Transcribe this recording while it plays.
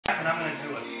and I'm going to do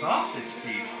a sausage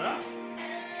pizza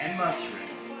and mushroom.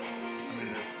 I'm going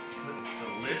to put this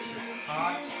delicious,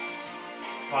 hot,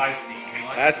 spicy.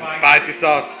 Like that's some spicy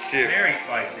sausage too. Very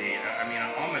spicy. I mean,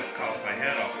 I almost coughed my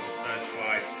head off. It was so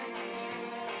spicy.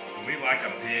 We like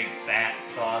a big, fat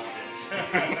sausage.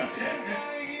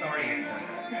 Sorry,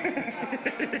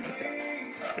 Antonio.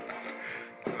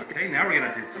 Okay, now we're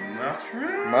gonna do some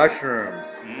mushrooms. Mushrooms.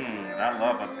 I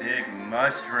love a big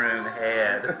mushroom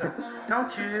head.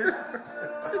 Don't you?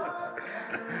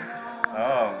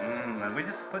 Oh, and we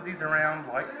just put these around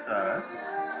like so.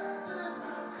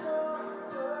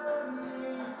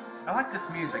 I like this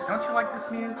music. Don't you like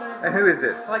this music? And who is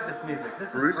this? I like this music.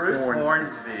 This Bruce is Bruce Hornsby.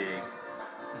 Hornsby.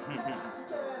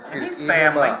 And he's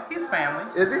family. He's family.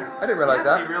 Is he? I didn't realize yes,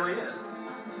 that. He really is.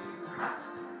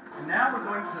 And now we're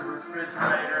going to the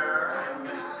refrigerator and we're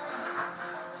going to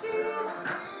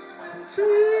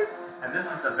cheese. And this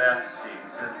is the best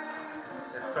cheese. This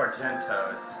is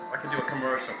Sargento's. I could do a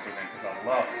commercial for them because I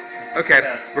love it. Okay,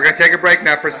 we're going to take a break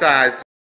now for size.